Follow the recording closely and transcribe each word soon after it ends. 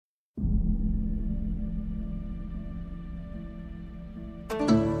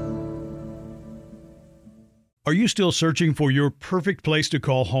Are you still searching for your perfect place to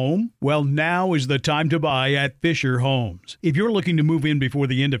call home? Well, now is the time to buy at Fisher Homes. If you're looking to move in before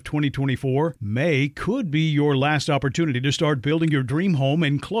the end of 2024, May could be your last opportunity to start building your dream home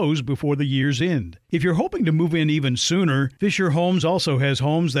and close before the year's end. If you're hoping to move in even sooner, Fisher Homes also has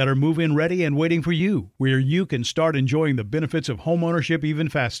homes that are move-in ready and waiting for you, where you can start enjoying the benefits of homeownership even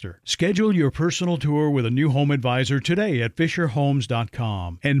faster. Schedule your personal tour with a new home advisor today at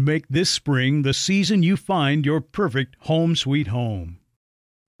FisherHomes.com and make this spring the season you find your perfect home sweet home.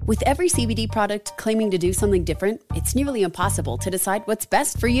 With every CBD product claiming to do something different, it's nearly impossible to decide what's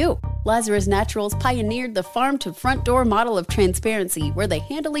best for you. Lazarus Naturals pioneered the farm-to-front-door model of transparency, where they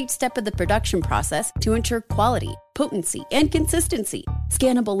handle each step of the production process to ensure quality, potency, and consistency.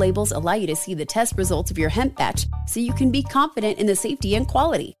 Scannable labels allow you to see the test results of your hemp batch, so you can be confident in the safety and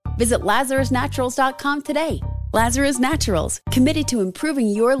quality. Visit LazarusNaturals.com today. Lazarus Naturals, committed to improving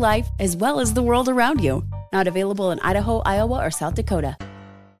your life as well as the world around you. Not available in Idaho, Iowa, or South Dakota.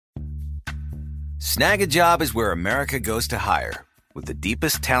 Snag a Job is where America goes to hire, with the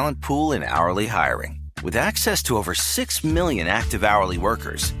deepest talent pool in hourly hiring. With access to over 6 million active hourly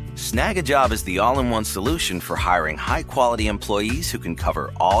workers, Snag a Job is the all-in-one solution for hiring high-quality employees who can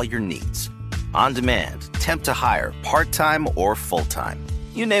cover all your needs. On demand, temp to hire, part-time or full-time.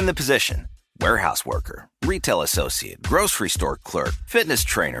 You name the position. Warehouse worker, retail associate, grocery store clerk, fitness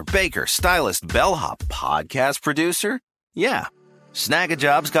trainer, baker, stylist, bellhop, podcast producer. Yeah, Snag a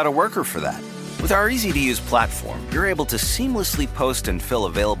Job's got a worker for that. With our easy-to-use platform, you're able to seamlessly post and fill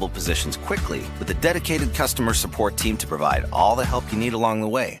available positions quickly with a dedicated customer support team to provide all the help you need along the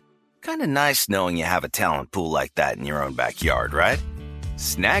way. Kind of nice knowing you have a talent pool like that in your own backyard, right?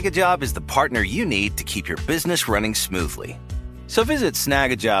 Snag a Job is the partner you need to keep your business running smoothly. So visit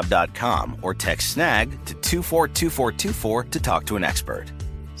snagajob.com or text snag to 242424 to talk to an expert.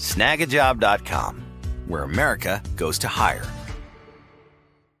 Snagajob.com, where America goes to hire.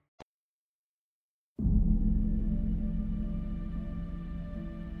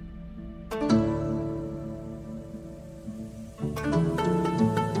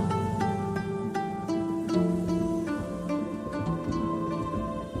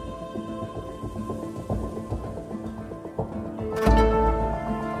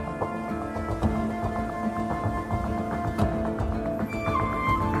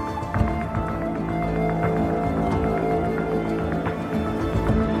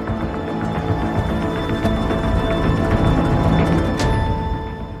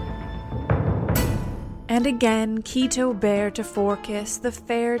 And again Keto bare to forekiss the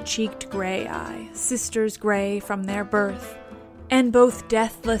fair-cheeked grey-eye, sisters grey from their birth. And both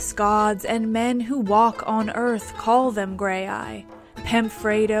deathless gods and men who walk on earth call them grey-eye.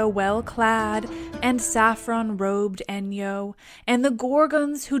 Pemfredo well-clad, and saffron-robed Enyo, and the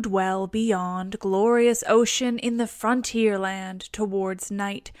Gorgons who dwell beyond glorious ocean in the frontier land towards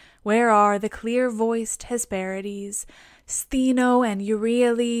night, where are the clear-voiced Hesperides, Stheno and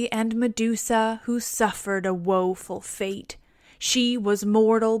Euryale and Medusa, who suffered a woeful fate. She was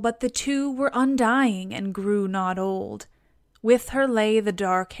mortal, but the two were undying and grew not old. With her lay the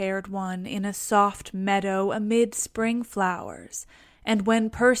dark-haired one in a soft meadow amid spring flowers, and when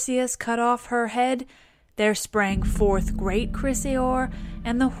Perseus cut off her head, there sprang forth great Chrysaor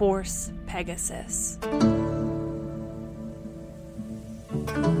and the horse Pegasus.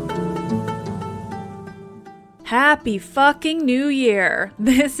 Happy fucking New Year!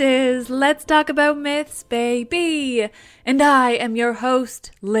 This is Let's Talk About Myths, baby! And I am your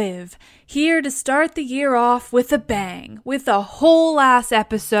host, Liv, here to start the year off with a bang, with a whole-ass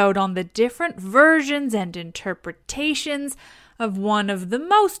episode on the different versions and interpretations of one of the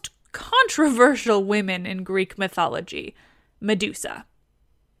most controversial women in Greek mythology, Medusa.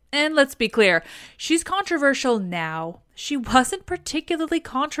 And let's be clear, she's controversial now. She wasn't particularly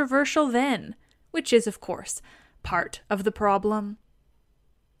controversial then, which is, of course, part of the problem.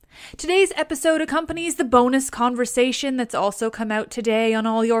 Today's episode accompanies the bonus conversation that's also come out today on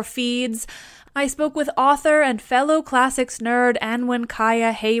all your feeds. I spoke with author and fellow classics nerd Anwen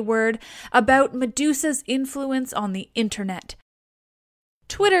Kaya Hayward about Medusa's influence on the internet.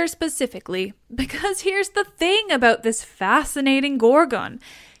 Twitter specifically, because here's the thing about this fascinating Gorgon.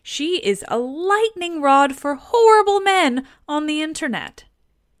 She is a lightning rod for horrible men on the internet.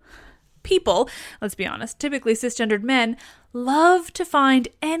 People, let's be honest, typically cisgendered men, love to find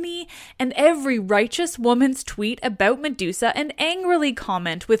any and every righteous woman's tweet about Medusa and angrily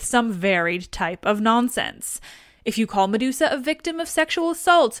comment with some varied type of nonsense. If you call Medusa a victim of sexual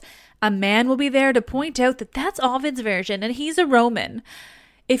assault, a man will be there to point out that that's Ovid's version and he's a Roman.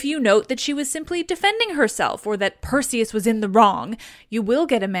 If you note that she was simply defending herself or that Perseus was in the wrong, you will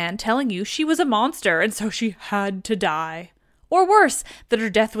get a man telling you she was a monster and so she had to die. Or worse, that her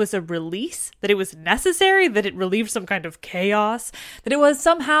death was a release, that it was necessary, that it relieved some kind of chaos, that it was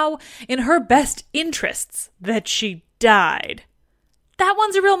somehow in her best interests that she died. That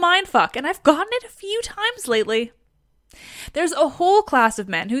one's a real mindfuck, and I've gotten it a few times lately. There's a whole class of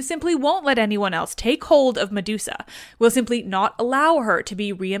men who simply won't let anyone else take hold of Medusa, will simply not allow her to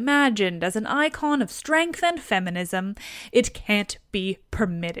be reimagined as an icon of strength and feminism. It can't be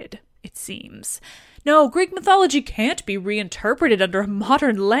permitted, it seems. No, Greek mythology can't be reinterpreted under a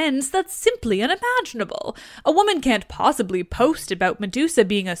modern lens. That's simply unimaginable. A woman can't possibly post about Medusa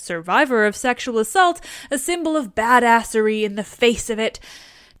being a survivor of sexual assault, a symbol of badassery in the face of it.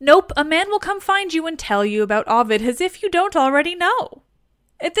 Nope, a man will come find you and tell you about Ovid as if you don't already know.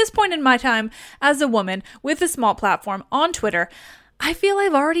 At this point in my time, as a woman with a small platform on Twitter, I feel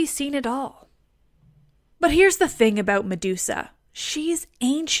I've already seen it all. But here's the thing about Medusa. She's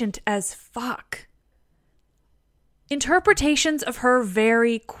ancient as fuck. Interpretations of her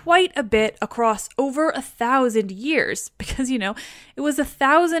vary quite a bit across over 1,000 years, because, it was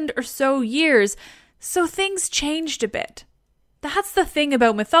 1,000 or so years, so things changed a bit. That's the thing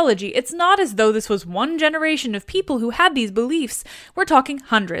about mythology. It's not as though this was one generation of people who had these beliefs. We're talking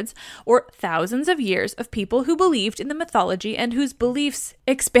hundreds or thousands of years of people who believed in the mythology and whose beliefs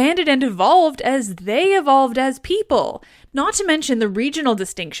expanded and evolved as they evolved as people. Not to mention the regional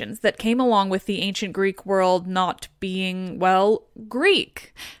distinctions that came along with the ancient Greek world not being,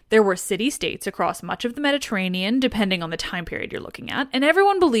 Greek. There were city-states across much of the Mediterranean, depending on the time period you're looking at, and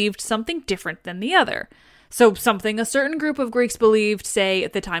everyone believed something different than the other. So something a certain group of Greeks believed, say,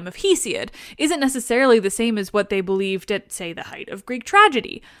 at the time of Hesiod, isn't necessarily the same as what they believed at, say, the height of Greek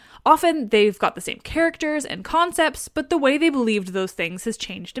tragedy. Often they've got the same characters and concepts, but the way they believed those things has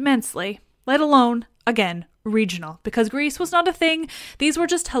changed immensely. Let alone, again, regional, because Greece was not a thing. These were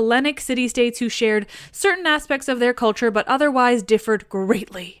just Hellenic city-states who shared certain aspects of their culture but otherwise differed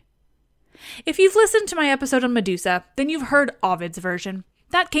greatly. If you've listened to my episode on Medusa, then you've heard Ovid's version.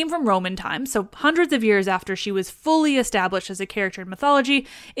 That came from Roman times, so hundreds of years after she was fully established as a character in mythology,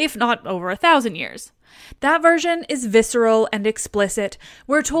 if not over 1,000 years. That version is visceral and explicit.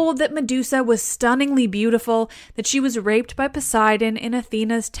 We're told that Medusa was stunningly beautiful, that she was raped by Poseidon in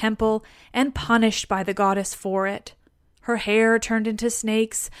Athena's temple and punished by the goddess for it. Her hair turned into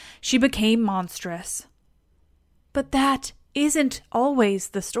snakes. She became monstrous. But that isn't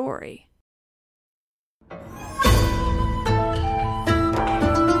always the story.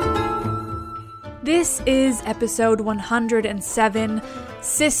 This is episode 107,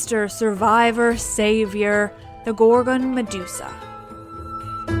 Sister, Survivor, Savior, the Gorgon Medusa.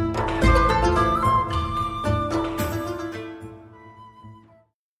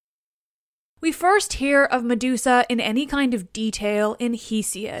 We first hear of Medusa in any kind of detail in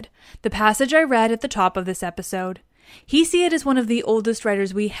Hesiod, the passage I read at the top of this episode. Hesiod is one of the oldest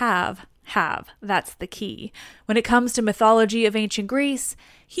writers we have, that's the key. When it comes to mythology of ancient Greece,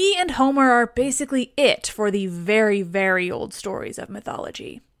 he and Homer are basically it for the very, very old stories of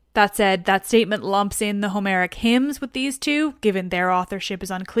mythology. That said, that statement lumps in the Homeric hymns with these two, given their authorship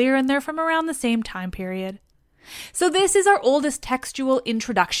is unclear and they're from around the same time period. So this is our oldest textual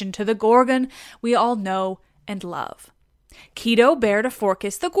introduction to the Gorgon we all know and love. Keto bare to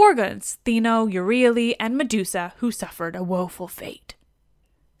Phorcys the Gorgons, Theno, Euryale, and Medusa, who suffered a woeful fate.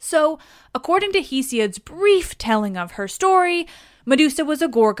 So, according to Hesiod's brief telling of her story, Medusa was a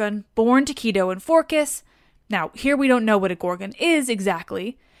Gorgon born to Keto and Phorcys. Now, here we don't know what a Gorgon is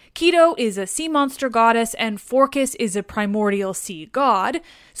exactly. Keto is a sea monster goddess and Phorcys is a primordial sea god.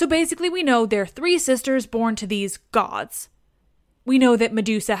 So basically we know they're three sisters born to these gods. We know that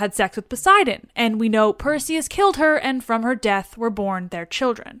Medusa had sex with Poseidon, and we know Perseus killed her and from her death were born their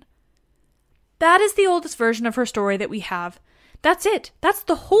children. That is the oldest version of her story that we have. That's it. That's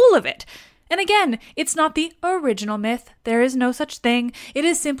the whole of it. And again, it's not the original myth. There is no such thing. It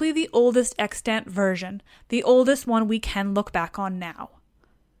is simply the oldest extant version, the oldest one we can look back on now.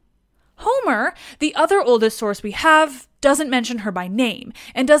 Homer, the other oldest source we have, doesn't mention her by name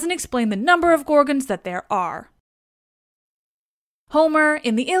and doesn't explain the number of Gorgons that there are. Homer,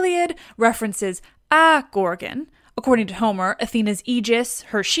 in the Iliad, references a Gorgon. According to Homer, Athena's aegis,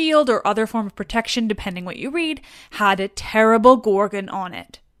 her shield or other form of protection, depending what you read, had a terrible Gorgon on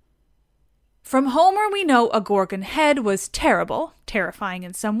it. From Homer, we know a Gorgon head was terrible, terrifying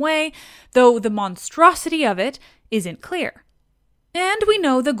in some way, though the monstrosity of it isn't clear. And we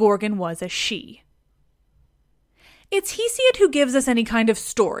know the Gorgon was a she. It's Hesiod who gives us any kind of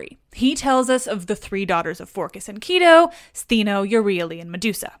story. He tells us of the 3 daughters of Phorcys and Ceto, Stheno, Euryale, and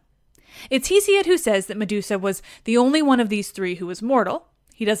Medusa. It's Hesiod who says that Medusa was the only one of these 3 who was mortal.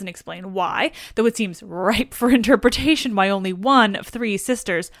 He doesn't explain why, though it seems ripe for interpretation why only one of 3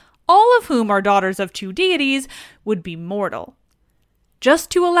 sisters, all of whom are daughters of 2 deities, would be mortal. Just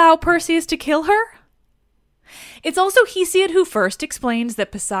to allow Perseus to kill her? It's also Hesiod who first explains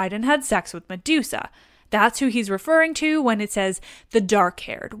that Poseidon had sex with Medusa. That's who he's referring to when it says the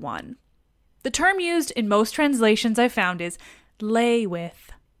dark-haired one. The term used in most translations I've found is lay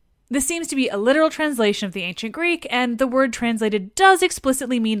with. This seems to be a literal translation of the ancient Greek, and the word translated does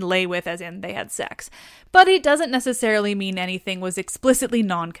explicitly mean lay with, as in they had sex. But it doesn't necessarily mean anything was explicitly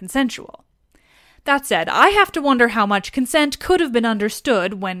non-consensual. That said, I have to wonder how much consent could have been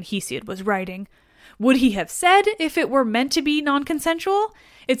understood when Hesiod was writing. Would he have said if it were meant to be non-consensual?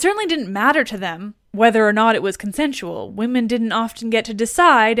 It certainly didn't matter to them whether or not it was consensual. Women didn't often get to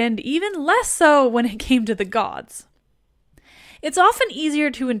decide, and even less so when it came to the gods. It's often easier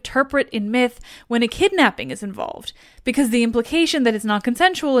to interpret in myth when a kidnapping is involved, because the implication that it's not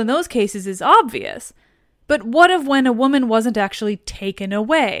consensual in those cases is obvious. But what of when a woman wasn't actually taken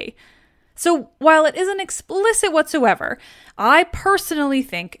away? So while it isn't explicit whatsoever, I personally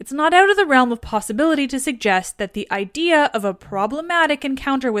think it's not out of the realm of possibility to suggest that the idea of a problematic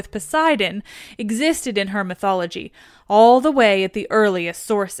encounter with Poseidon existed in her mythology, all the way at the earliest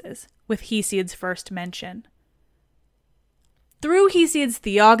sources, with Hesiod's first mention. Through Hesiod's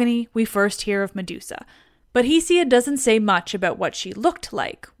Theogony, we first hear of Medusa, but Hesiod doesn't say much about what she looked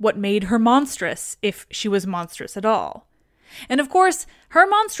like, what made her monstrous, if she was monstrous at all. And of course, her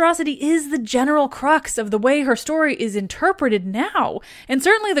monstrosity is the general crux of the way her story is interpreted now, and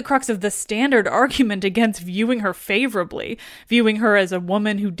certainly the crux of the standard argument against viewing her favorably, viewing her as a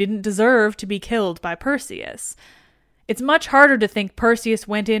woman who didn't deserve to be killed by Perseus. It's much harder to think Perseus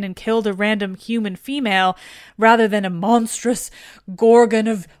went in and killed a random human female rather than a monstrous gorgon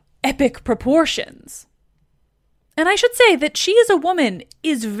of epic proportions. And I should say that she is a woman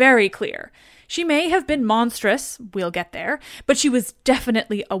is very clear. She may have been monstrous, we'll get there, but she was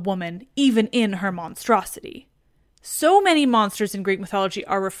definitely a woman, even in her monstrosity. So many monsters in Greek mythology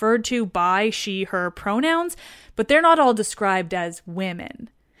are referred to by she, her pronouns, but they're not all described as women.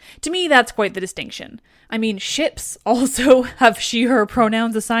 To me, that's quite the distinction. I mean, ships also have she, her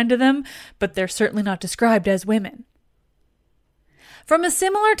pronouns assigned to them, but they're certainly not described as women. From a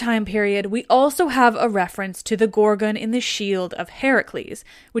similar time period, we also have a reference to the Gorgon in the Shield of Heracles,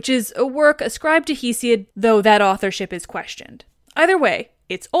 which is a work ascribed to Hesiod, though that authorship is questioned. Either way,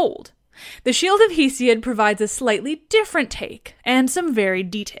 it's old. The Shield of Hesiod provides a slightly different take, and some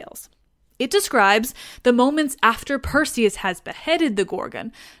varied details. It describes the moments after Perseus has beheaded the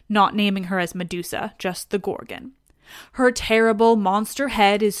Gorgon, not naming her as Medusa, just the Gorgon. Her terrible monster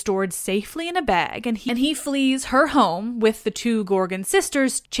head is stored safely in a bag, and he flees her home with the 2 Gorgon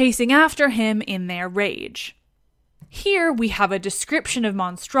sisters chasing after him in their rage. Here we have a description of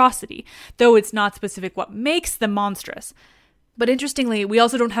monstrosity, though it's not specific what makes them monstrous. But interestingly, we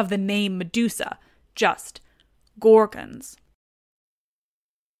also don't have the name Medusa, just Gorgons.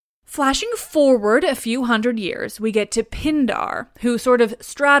 Flashing forward a few hundred years, we get to Pindar, who sort of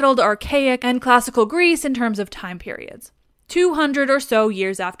straddled archaic and classical Greece in terms of time periods. 200 or so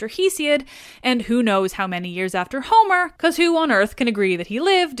years after Hesiod, and who knows how many years after Homer, because who on earth can agree that he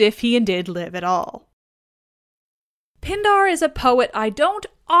lived if he did live at all? Pindar is a poet I don't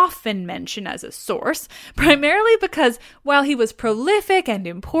often mention as a source, primarily because while he was prolific and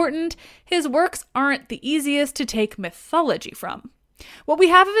important, his works aren't the easiest to take mythology from. What we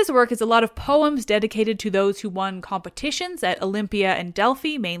have of his work is a lot of poems dedicated to those who won competitions at Olympia and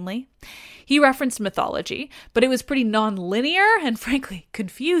Delphi, mainly. He referenced mythology, but it was pretty non-linear and frankly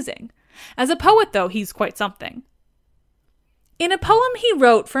confusing. As a poet, though, he's quite something. In a poem he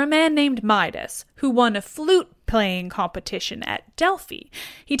wrote for a man named Midas, who won a flute-playing competition at Delphi,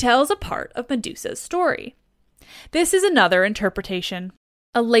 he tells a part of Medusa's story. This is another interpretation,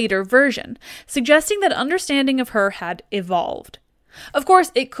 a later version, suggesting that understanding of her had evolved. Of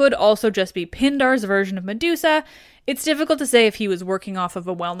course, it could also just be Pindar's version of Medusa. It's difficult to say if he was working off of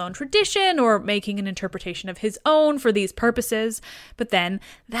a well-known tradition or making an interpretation of his own for these purposes. But then,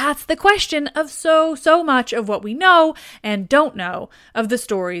 that's the question of so much of what we know and don't know of the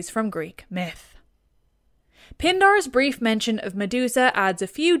stories from Greek myth. Pindar's brief mention of Medusa adds a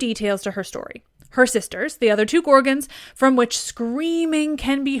few details to her story. Her sisters, the other 2 Gorgons, from which screaming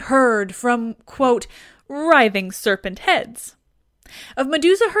can be heard from, quote, writhing serpent heads. Of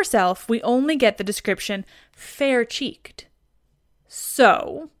Medusa herself, we only get the description, fair-cheeked.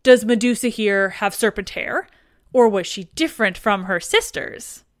 So, does Medusa here have serpent hair? Or was she different from her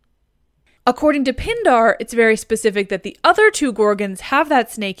sisters? According to Pindar, it's very specific that the other two Gorgons have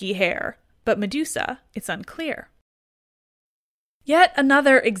that snaky hair, but Medusa, it's unclear. Yet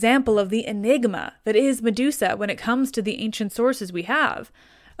another example of the enigma that is Medusa when it comes to the ancient sources we have.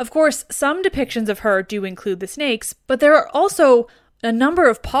 Of course, some depictions of her do include the snakes, but there are also a number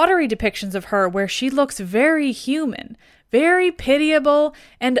of pottery depictions of her where she looks very human, very pitiable,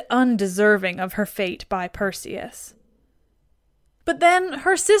 and undeserving of her fate by Perseus. But then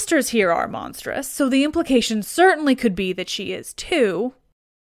her sisters here are monstrous, so the implication certainly could be that she is too.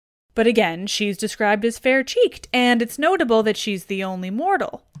 But again, she's described as fair-cheeked, and it's notable that she's the only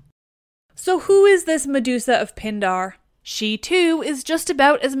mortal. So who is this Medusa of Pindar? She too is just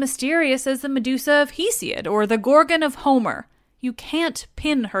about as mysterious as the Medusa of Hesiod or the Gorgon of Homer. You can't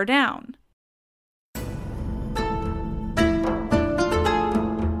pin her down.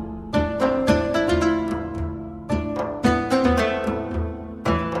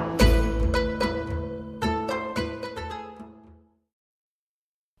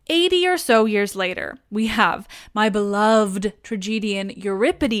 Or so years later, we have my beloved tragedian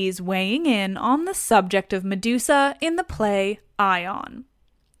Euripides weighing in on the subject of Medusa in the play Ion.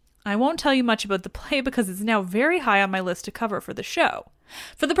 I won't tell you much about the play because it's now very high on my list to cover for the show.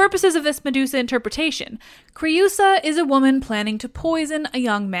 For the purposes of this Medusa interpretation, Creusa is a woman planning to poison a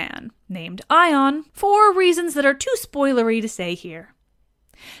young man named Ion for reasons that are too spoilery to say here.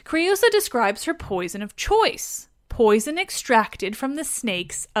 Creusa describes her poison of choice. Poison extracted from the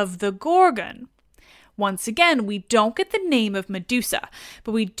snakes of the Gorgon. Once again, we don't get the name of Medusa,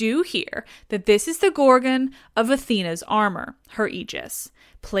 but we do hear that this is the Gorgon of Athena's armor, her aegis,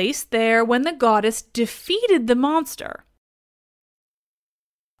 placed there when the goddess defeated the monster.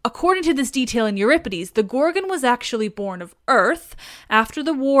 According to this detail in Euripides, the Gorgon was actually born of Earth after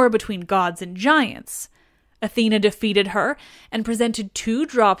the war between gods and giants. Athena defeated her and presented 2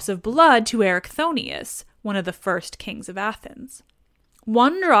 drops of blood to Erichthonius, one of the first kings of Athens.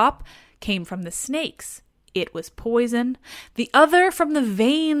 1 drop came from the snakes. It was poison. The other from the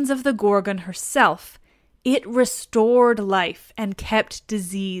veins of the Gorgon herself. It restored life and kept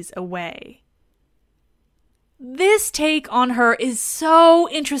disease away. This take on her is so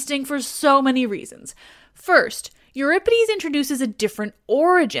interesting for so many reasons. First, Euripides introduces a different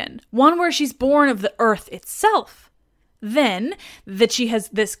origin, one where she's born of the earth itself. Then, that she has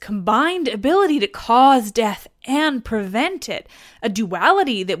this combined ability to cause death and prevent it, a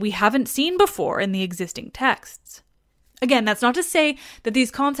duality that we haven't seen before in the existing texts. Again, that's not to say that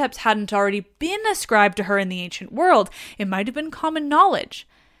these concepts hadn't already been ascribed to her in the ancient world. It might have been common knowledge.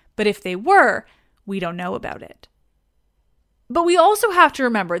 But if they were, we don't know about it. But we also have to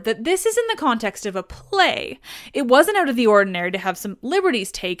remember that this is in the context of a play. It wasn't out of the ordinary to have some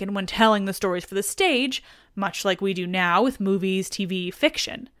liberties taken when telling the stories for the stage, much like we do now with movies, TV,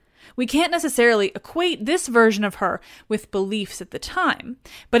 fiction. We can't necessarily equate this version of her with beliefs at the time,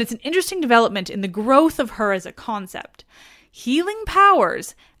 but it's an interesting development in the growth of her as a concept. Healing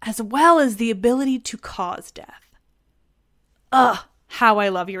powers, as well as the ability to cause death. How I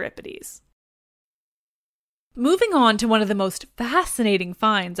love Euripides. Moving on to one of the most fascinating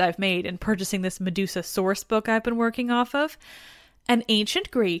finds I've made in purchasing this Medusa source book I've been working off of, an ancient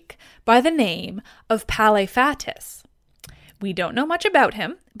Greek by the name of Palaephatus. We don't know much about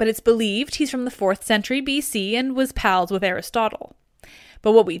him, but it's believed he's from the 4th century BC and was pals with Aristotle.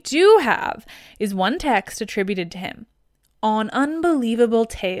 But what we do have is one text attributed to him, On Unbelievable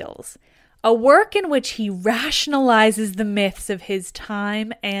Tales, a work in which he rationalizes the myths of his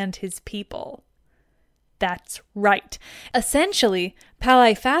time and his people. That's right. Essentially,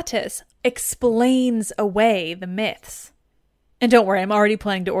 Palaephatus explains away the myths. And don't worry, I'm already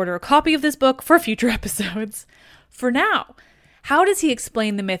planning to order a copy of this book for future episodes. For now, how does he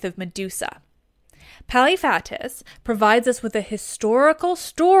explain the myth of Medusa? Palaephatus provides us with a historical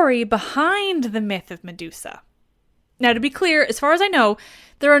story behind the myth of Medusa. Now, to be clear, as far as I know,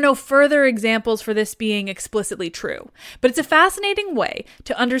 there are no further examples for this being explicitly true, but it's a fascinating way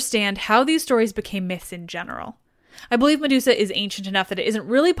to understand how these stories became myths in general. I believe Medusa is ancient enough that it isn't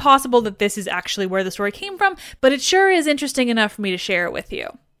really possible that this is actually where the story came from, but it sure is interesting enough for me to share it with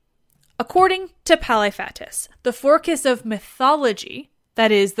you. According to Palaephatus, the Phorcys of mythology,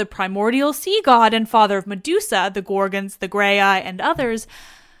 that is, the primordial sea god and father of Medusa, the Gorgons, the Graeae, and others,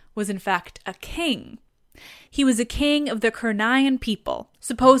 was in fact a king. He was a king of the Cernaean people,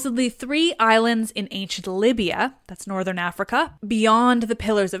 supposedly 3 islands in ancient Libya, that's northern Africa, beyond the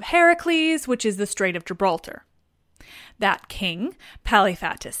Pillars of Heracles, which is the Strait of Gibraltar. That king,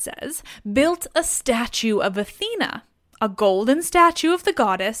 Palaephatus says, built a statue of Athena, a golden statue of the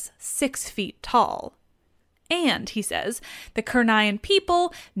goddess 6 feet tall. And, he says, the Cernaean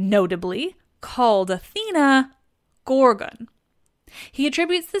people notably called Athena Gorgon. He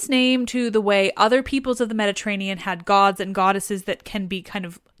attributes this name to the way other peoples of the Mediterranean had gods and goddesses that can be kind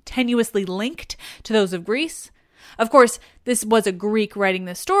of tenuously linked to those of Greece. Of course, this was a Greek writing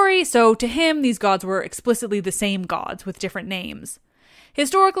this story, so to him, these gods were explicitly the same gods with different names.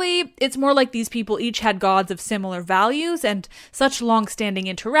 Historically, it's more like these people each had gods of similar values and such long-standing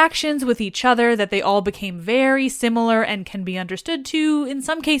interactions with each other that they all became very similar and can be understood to, in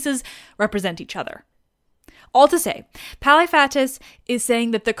some cases, represent each other. All to say, Palaephatus is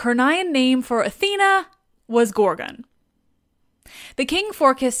saying that the Cernaean name for Athena was Gorgon. The king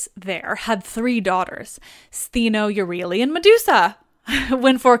Phorcys there had 3 daughters, Stheno, Euryale, and Medusa.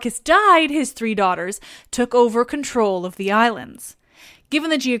 When Phorcys died, his 3 daughters took over control of the islands. Given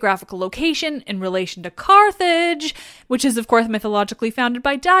the geographical location in relation to Carthage, which is of course mythologically founded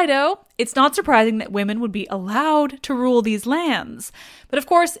by Dido, it's not surprising that women would be allowed to rule these lands. But of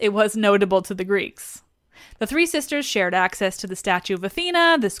course, it was notable to the Greeks. The 3 sisters shared access to the statue of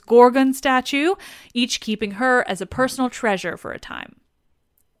Athena, this Gorgon statue, each keeping her as a personal treasure for a time.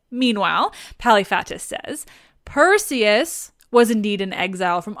 Meanwhile, Palaephatus says, Perseus was indeed in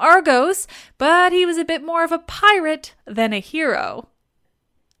exile from Argos, but he was a bit more of a pirate than a hero.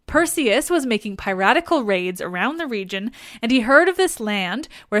 Perseus was making piratical raids around the region, and he heard of this land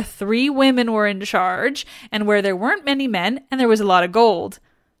where 3 women were in charge, and where there weren't many men, and there was a lot of gold.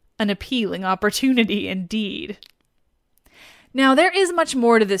 An appealing opportunity indeed. Now, there is much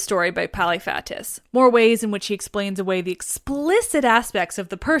more to this story by Palaephatus, more ways in which he explains away the explicit aspects of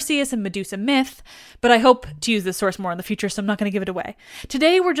the Perseus and Medusa myth, but I hope to use this source more in the future, so I'm not going to give it away.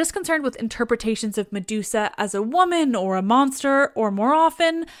 Today, we're just concerned with interpretations of Medusa as a woman or a monster, or more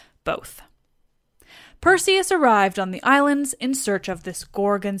often, both. Perseus arrived on the islands in search of this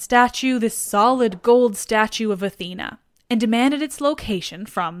Gorgon statue, this solid gold statue of Athena, and demanded its location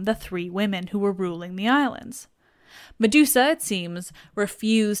from the 3 women who were ruling the islands. Medusa, it seems,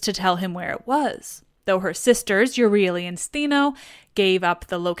 refused to tell him where it was, though her sisters, Euryale and Stheno, gave up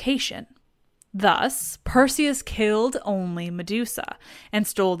the location. Thus, Perseus killed only Medusa, and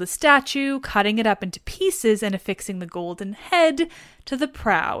stole the statue, cutting it up into pieces and affixing the golden head to the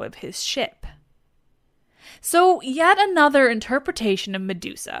prow of his ship. So, yet another interpretation of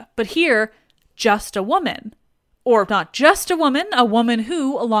Medusa, but here, just a woman. Or not just a woman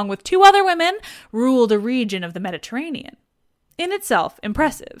who, along with 2 other women, ruled a region of the Mediterranean. In itself,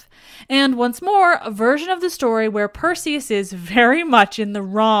 impressive. And once more, a version of the story where Perseus is very much in the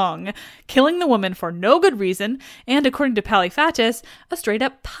wrong, killing the woman for no good reason, and according to Palaephatus, a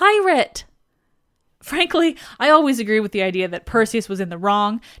straight-up pirate. Frankly, I always agree with the idea that Perseus was in the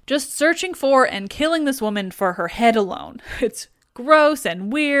wrong, just searching for and killing this woman for her head alone. It's gross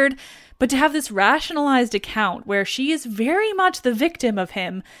and weird, but to have this rationalized account where she is very much the victim of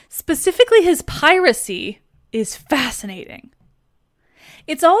him, specifically his piracy, is fascinating.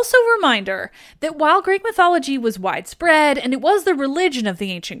 It's also a reminder that while Greek mythology was widespread and it was the religion of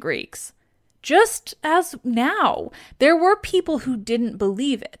the ancient Greeks, just as now, there were people who didn't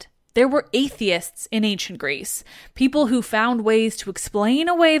believe it. There were atheists in ancient Greece, people who found ways to explain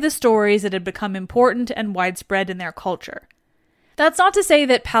away the stories that had become important and widespread in their culture. That's not to say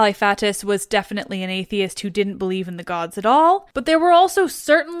that Palaephatus was definitely an atheist who didn't believe in the gods at all, but there were also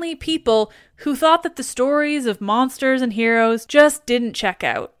certainly people who thought that the stories of monsters and heroes just didn't check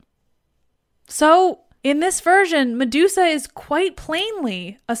out. So, in this version, Medusa is quite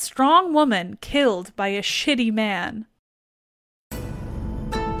plainly a strong woman killed by a shitty man.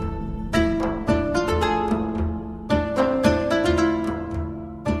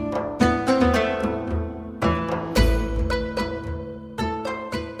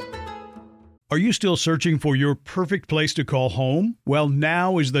 Are you still searching for your perfect place to call home? Well,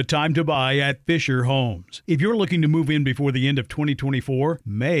 now is the time to buy at Fisher Homes. If you're looking to move in before the end of 2024,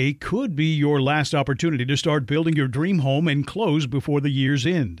 May could be your last opportunity to start building your dream home and close before the year's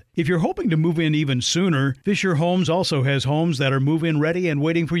end. If you're hoping to move in even sooner, Fisher Homes also has homes that are move-in ready and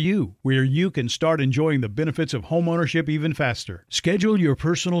waiting for you, where you can start enjoying the benefits of homeownership even faster. Schedule your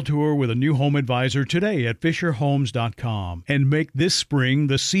personal tour with a new home advisor today at FisherHomes.com and make this spring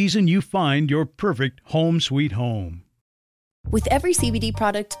the season you find your perfect home sweet home. With every CBD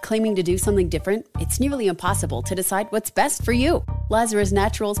product claiming to do something different, it's nearly impossible to decide what's best for you. Lazarus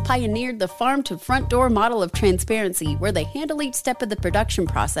Naturals pioneered the farm-to-front-door model of transparency, where they handle each step of the production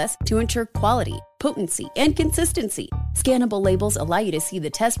process to ensure quality, potency, and consistency. Scannable labels allow you to see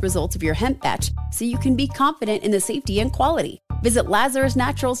the test results of your hemp batch, so you can be confident in the safety and quality. Visit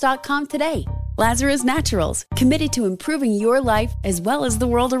LazarusNaturals.com today. Lazarus Naturals, committed to improving your life as well as the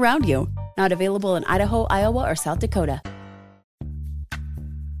world around you. Not available in Idaho, Iowa, or South Dakota.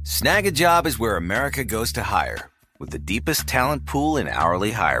 Snag a Job is where America goes to hire, with the deepest talent pool in hourly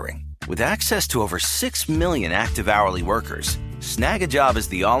hiring. With access to over 6 million active hourly workers, Snag a Job is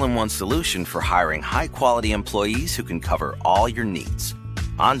the all-in-one solution for hiring high-quality employees who can cover all your needs.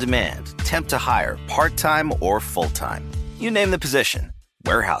 On demand, temp to hire, part-time or full-time. You name the position.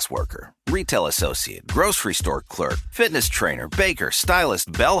 Warehouse worker, retail associate, grocery store clerk, fitness trainer, baker,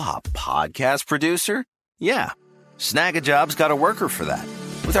 stylist, bellhop, podcast producer. Yeah, Snag a Job's got a worker for that.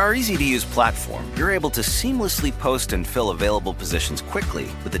 With our easy-to-use platform, you're able to seamlessly post and fill available positions quickly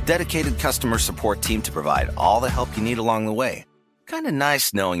with a dedicated customer support team to provide all the help you need along the way. Kind of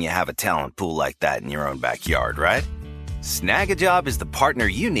nice knowing you have a talent pool like that in your own backyard, right? Snag a Job is the partner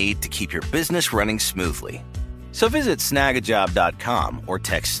you need to keep your business running smoothly. So visit snagajob.com or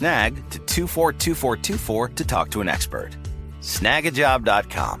text snag to 242424 to talk to an expert.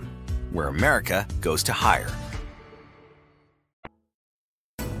 Snagajob.com, where America goes to hire.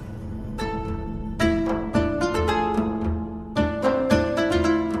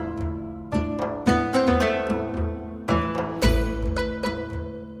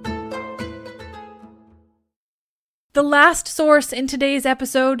 The last source in today's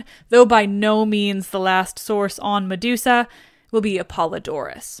episode, though by no means the last source on Medusa, will be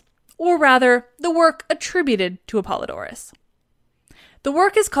Apollodorus, or rather, the work attributed to Apollodorus. The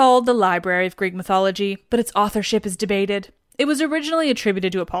work is called The Library of Greek Mythology, but its authorship is debated. It was originally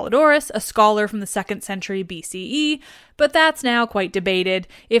attributed to Apollodorus, a scholar from the 2nd century BCE, but that's now quite debated,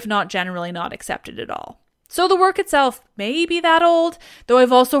 if not generally not accepted at all. So the work itself may be that old, though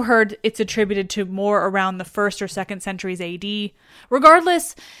I've also heard it's attributed to more around the 1st or 2nd centuries AD.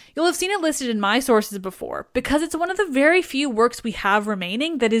 Regardless, you'll have seen it listed in my sources before, because it's one of the very few works we have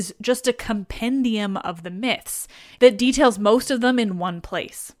remaining that is just a compendium of the myths, that details most of them in one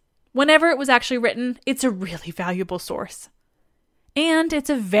place. Whenever it was actually written, it's a really valuable source. And it's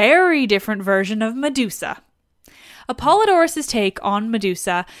a very different version of Medusa. Apollodorus' take on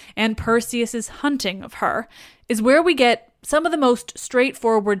Medusa and Perseus' hunting of her is where we get some of the most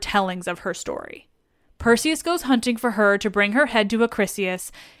straightforward tellings of her story. Perseus goes hunting for her to bring her head to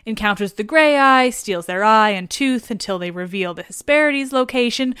Acrisius, encounters the Graiai, steals their eye and tooth until they reveal the Hesperides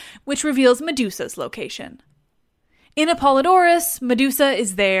location, which reveals Medusa's location. In Apollodorus, Medusa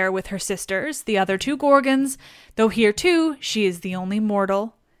is there with her sisters, the other 2 Gorgons, though here too she is the only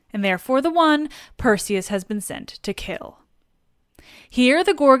mortal, and therefore the one Perseus has been sent to kill. Here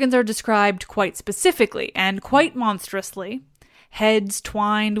the Gorgons are described quite specifically and quite monstrously. Heads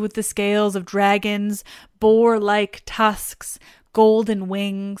twined with the scales of dragons, boar-like tusks, golden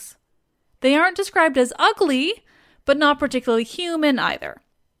wings. They aren't described as ugly, but not particularly human either.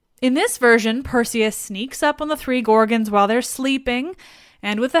 In this version, Perseus sneaks up on the 3 Gorgons while they're sleeping,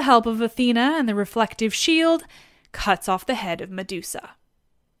 and with the help of Athena and the reflective shield, cuts off the head of Medusa.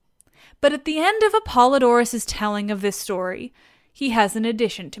 But at the end of Apollodorus' telling of this story, he has an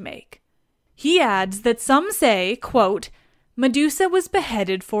addition to make. He adds that some say, quote, Medusa was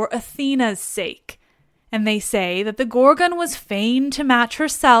beheaded for Athena's sake, and they say that the Gorgon was fain to match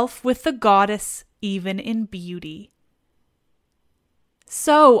herself with the goddess even in beauty.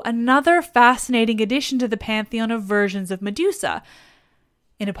 So, another fascinating addition to the pantheon of versions of Medusa.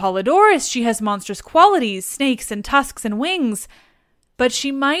 In Apollodorus, she has monstrous qualities, snakes and tusks and wings, but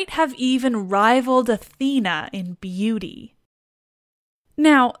she might have even rivaled Athena in beauty.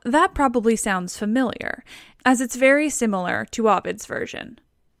 Now, that probably sounds familiar, as it's very similar to Ovid's version.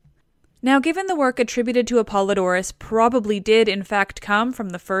 Now, given the work attributed to Apollodorus probably did in fact come from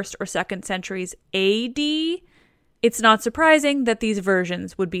the 1st or 2nd centuries AD, it's not surprising that these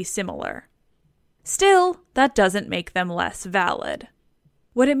versions would be similar. Still, that doesn't make them less valid.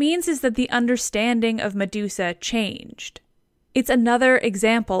 What it means is that the understanding of Medusa changed. It's another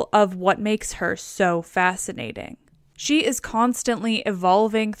example of what makes her so fascinating. She is constantly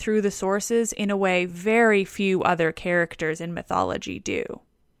evolving through the sources in a way very few other characters in mythology do.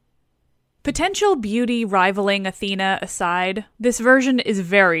 Potential beauty rivaling Athena aside, this version is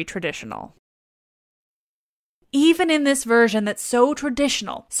very traditional. Even in this version that's so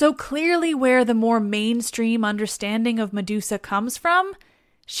traditional, so clearly where the more mainstream understanding of Medusa comes from,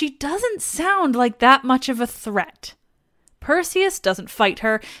 she doesn't sound like that much of a threat. Perseus doesn't fight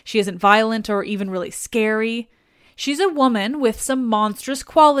her, she isn't violent or even really scary. She's a woman with some monstrous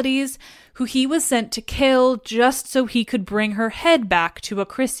qualities who he was sent to kill just so he could bring her head back to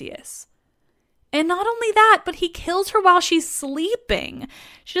Acrisius. And not only that, but he kills her while she's sleeping.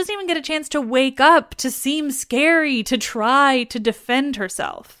 She doesn't even get a chance to wake up, to seem scary, to try to defend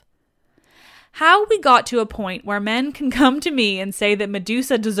herself. How we got to a point where men can come to me and say that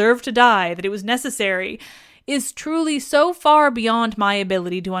Medusa deserved to die, that it was necessary, is truly so far beyond my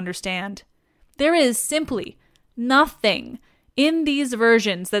ability to understand. There is simply nothing in these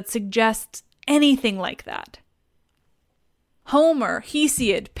versions that suggests anything like that. Homer,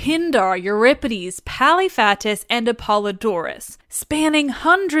 Hesiod, Pindar, Euripides, Polyphatus, and Apollodorus, spanning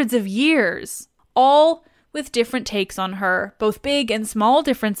hundreds of years, all with different takes on her, both big and small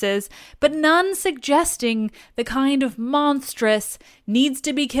differences, but none suggesting the kind of monstrous, needs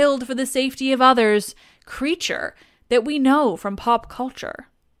to be killed for the safety of others creature that we know from pop culture.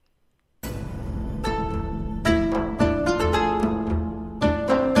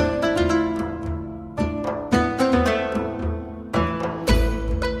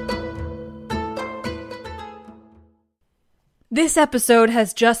 This episode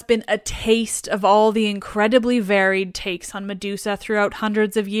has just been a taste of all the incredibly varied takes on Medusa throughout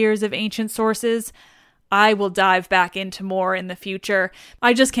hundreds of years of ancient sources. I will dive back into more in the future.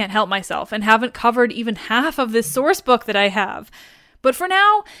 I just can't help myself and haven't covered even half of this source book that I have. But for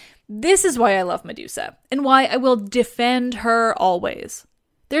now, this is why I love Medusa and why I will defend her always.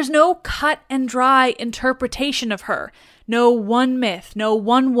 There's no cut and dry interpretation of her. No one myth, no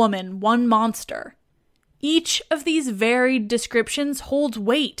one woman, one monster. Each of these varied descriptions holds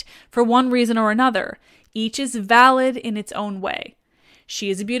weight for one reason or another. Each is valid in its own way. She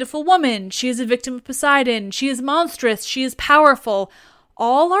is a beautiful woman. She is a victim of Poseidon. She is monstrous. She is powerful.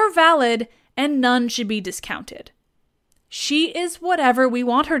 All are valid, and none should be discounted. She is whatever we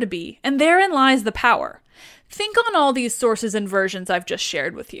want her to be, and therein lies the power. Think on all these sources and versions I've just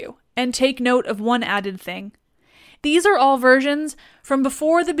shared with you, and take note of one added thing. These are all versions from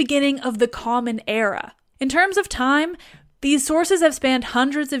before the beginning of the Common Era. In terms of time, these sources have spanned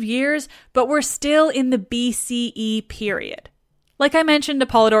hundreds of years, but we're still in the BCE period. Like I mentioned,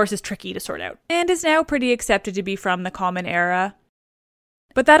 Apollodorus is tricky to sort out, and is now pretty accepted to be from the Common Era.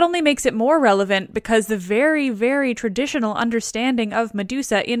 But that only makes it more relevant because the very, very traditional understanding of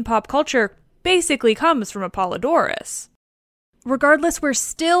Medusa in pop culture basically comes from Apollodorus. Regardless, we're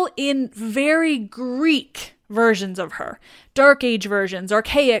still in very Greek versions of her. Dark Age versions,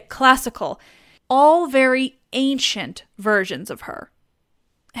 archaic, classical. All very ancient versions of her.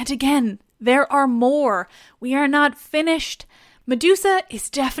 And again, there are more. We are not finished. Medusa is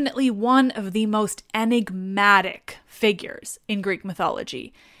definitely one of the most enigmatic figures in Greek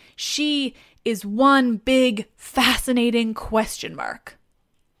mythology. She is one big, fascinating question mark.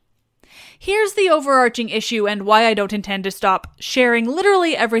 Here's the overarching issue and why I don't intend to stop sharing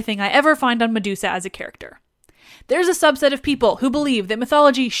literally everything I ever find on Medusa as a character. There's a subset of people who believe that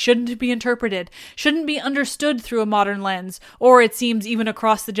mythology shouldn't be interpreted, shouldn't be understood through a modern lens, or it seems even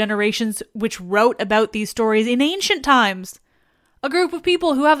across the generations which wrote about these stories in ancient times. A group of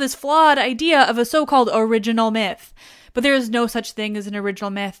people who have this flawed idea of a so-called original myth. But there is no such thing as an original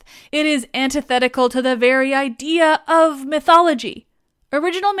myth. It is antithetical to the very idea of mythology.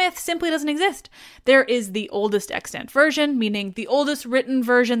 Original myth simply doesn't exist. There is the oldest extant version, meaning the oldest written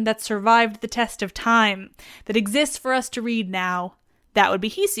version that survived the test of time, that exists for us to read now. That would be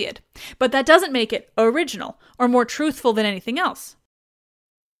Hesiod. But that doesn't make it original, or more truthful than anything else.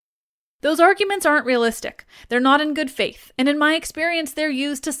 Those arguments aren't realistic. They're not in good faith, and in my experience, they're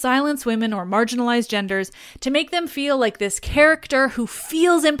used to silence women or marginalize genders, to make them feel like this character who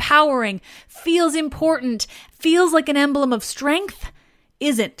feels empowering, feels important, feels like an emblem of strength,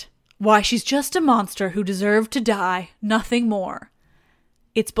 isn't. Why, she's just a monster who deserved to die, nothing more.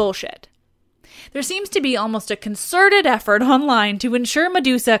 It's bullshit. There seems to be almost a concerted effort online to ensure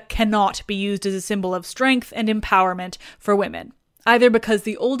Medusa cannot be used as a symbol of strength and empowerment for women. Either because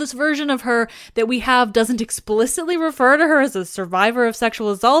the oldest version of her that we have doesn't explicitly refer to her as a survivor of sexual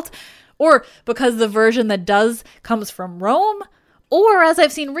assault, or because the version that does comes from Rome, or, as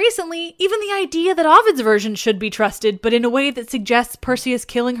I've seen recently, even the idea that Ovid's version should be trusted, but in a way that suggests Perseus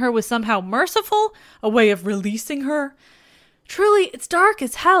killing her was somehow merciful, a way of releasing her. Truly, it's dark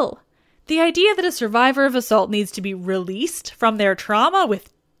as hell. The idea that a survivor of assault needs to be released from their trauma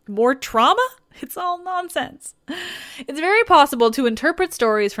with more trauma? It's all nonsense. It's very possible to interpret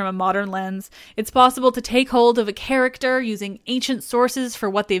stories from a modern lens. It's possible to take hold of a character using ancient sources for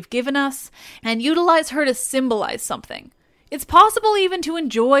what they've given us, and utilize her to symbolize something. It's possible even to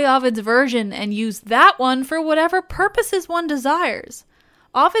enjoy Ovid's version and use that one for whatever purposes one desires.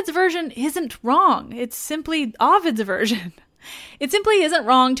 Ovid's version isn't wrong. It's simply Ovid's version. It simply isn't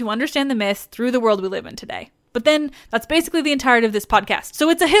wrong to understand the myth through the world we live in today. But then, that's basically the entirety of this podcast. So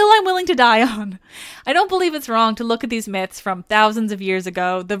it's a hill I'm willing to die on. I don't believe it's wrong to look at these myths from thousands of years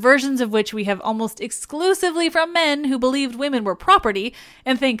ago, the versions of which we have almost exclusively from men who believed women were property,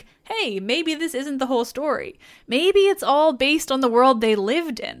 and think, hey, maybe this isn't the whole story. Maybe it's all based on the world they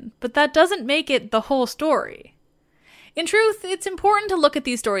lived in, but that doesn't make it the whole story. In truth, it's important to look at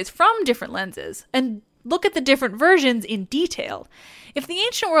these stories from different lenses, and look at the different versions in detail. If the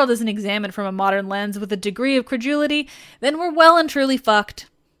ancient world isn't examined from a modern lens with a degree of credulity, then we're well and truly fucked.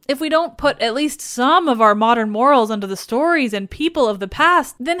 If we don't put at least some of our modern morals onto the stories and people of the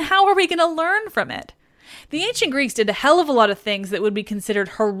past, then how are we going to learn from it? The ancient Greeks did a hell of a lot of things that would be considered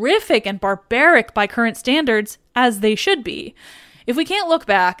horrific and barbaric by current standards, as they should be. If we can't look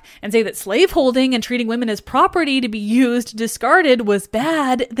back and say that slaveholding and treating women as property to be used, discarded, was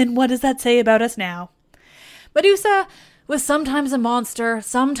bad, then what does that say about us now? Medusa was sometimes a monster,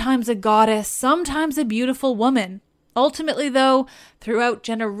 sometimes a goddess, sometimes a beautiful woman. Ultimately, though, throughout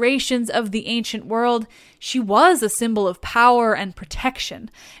generations of the ancient world, she was a symbol of power and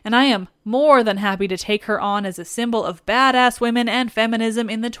protection, and I am more than happy to take her on as a symbol of badass women and feminism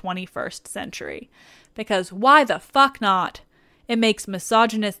in the 21st century. Because why the fuck not? It makes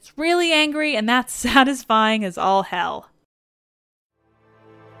misogynists really angry, and that's satisfying as all hell.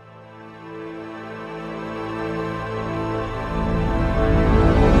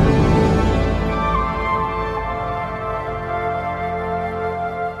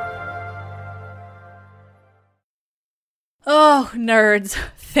 Oh, nerds.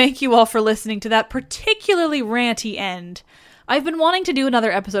 Thank you all for listening to that particularly ranty end. I've been wanting to do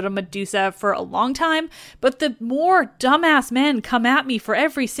another episode of Medusa for a long time, but the more dumbass men come at me for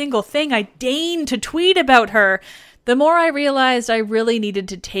every single thing I deign to tweet about her, the more I realized I really needed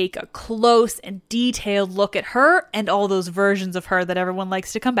to take a close and detailed look at her and all those versions of her that everyone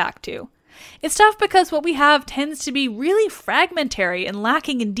likes to come back to. It's tough because what we have tends to be really fragmentary and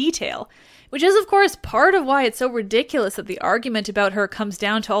lacking in detail, which is, of course, part of why it's so ridiculous that the argument about her comes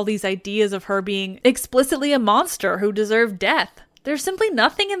down to all these ideas of her being explicitly a monster who deserved death. There's simply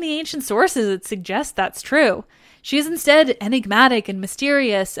nothing in the ancient sources that suggests that's true. She is instead enigmatic and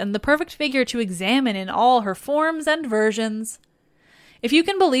mysterious, and the perfect figure to examine in all her forms and versions. If you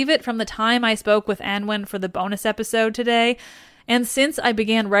can believe it, from the time I spoke with Anwen for the bonus episode today, and since I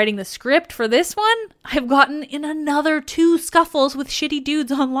began writing the script for this one, I've gotten in another 2 scuffles with shitty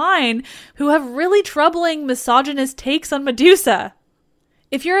dudes online who have really troubling misogynist takes on Medusa.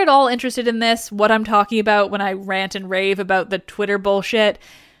 If you're at all interested in this, what I'm talking about when I rant and rave about the Twitter bullshit,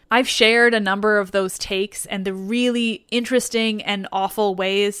 I've shared a number of those takes and the really interesting and awful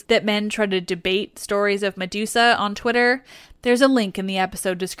ways that men try to debate stories of Medusa on Twitter. There's a link in the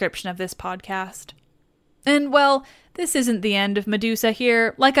episode description of this podcast. And well, this isn't the end of Medusa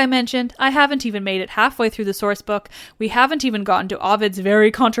here. Like I mentioned, I haven't even made it halfway through the source book. We haven't even gotten to Ovid's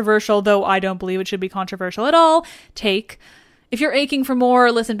very controversial, though I don't believe it should be controversial at all, take. If you're aching for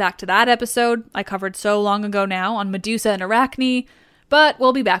more, listen back to that episode I covered so long ago now on Medusa and Arachne, but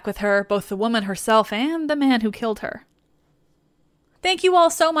we'll be back with her, both the woman herself and the man who killed her. Thank you all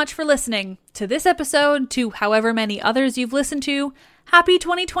so much for listening to this episode, to however many others you've listened to. Happy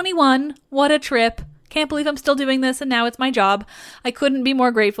 2021. What a trip. Can't believe I'm still doing this and now it's my job. I couldn't be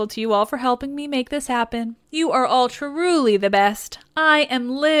more grateful to you all for helping me make this happen. You are all truly the best. I am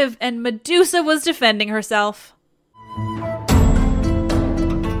Liv, and Medusa was defending herself.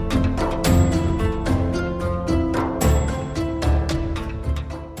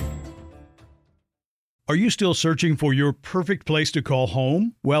 Are you still searching for your perfect place to call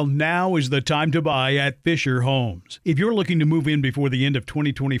home? Well, now is the time to buy at Fisher Homes. If you're looking to move in before the end of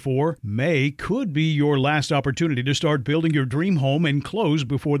 2024, May could be your last opportunity to start building your dream home and close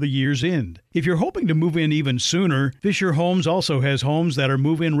before the year's end. If you're hoping to move in even sooner, Fisher Homes also has homes that are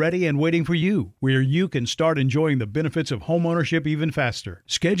move-in ready and waiting for you, where you can start enjoying the benefits of homeownership even faster.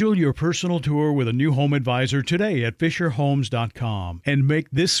 Schedule your personal tour with a new home advisor today at FisherHomes.com and make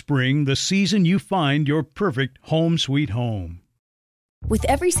this spring the season you find your perfect home sweet home. With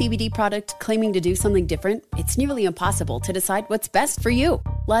every CBD product claiming to do something different, it's nearly impossible to decide what's best for you.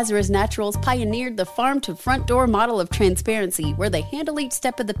 Lazarus Naturals pioneered the farm-to-front-door model of transparency, where they handle each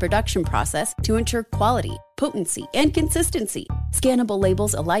step of the production process to ensure quality, potency, and consistency. Scannable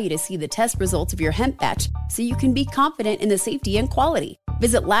labels allow you to see the test results of your hemp batch, so you can be confident in the safety and quality.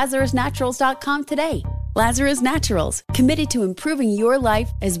 Visit LazarusNaturals.com today. Lazarus Naturals, committed to improving your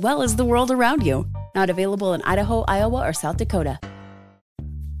life as well as the world around you. Not available in Idaho, Iowa, or South Dakota.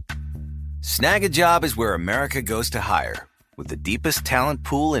 Snag a Job is where America goes to hire, with the deepest talent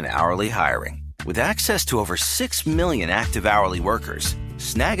pool in hourly hiring. With access to over 6 million active hourly workers,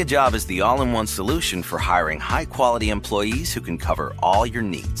 Snag-a-Job is the all-in-one solution for hiring high-quality employees who can cover all your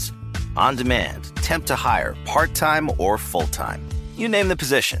needs. On demand, temp to hire, part-time or full-time. You name the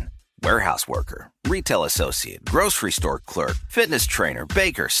position. Warehouse worker, retail associate, grocery store clerk, fitness trainer,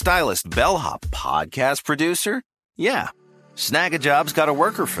 baker, stylist, bellhop, podcast producer. Yeah, Snag-a-Job's got a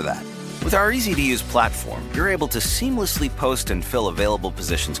worker for that. With our easy-to-use platform, you're able to seamlessly post and fill available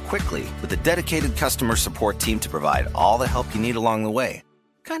positions quickly with a dedicated customer support team to provide all the help you need along the way.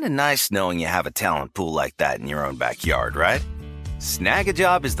 Kind of nice knowing you have a talent pool like that in your own backyard, right?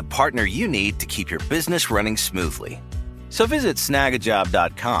 Snag-a-Job is the partner you need to keep your business running smoothly. So visit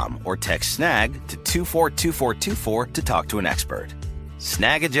snagajob.com or text snag to 242424 to talk to an expert.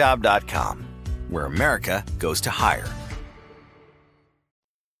 Snagajob.com, where America goes to hire.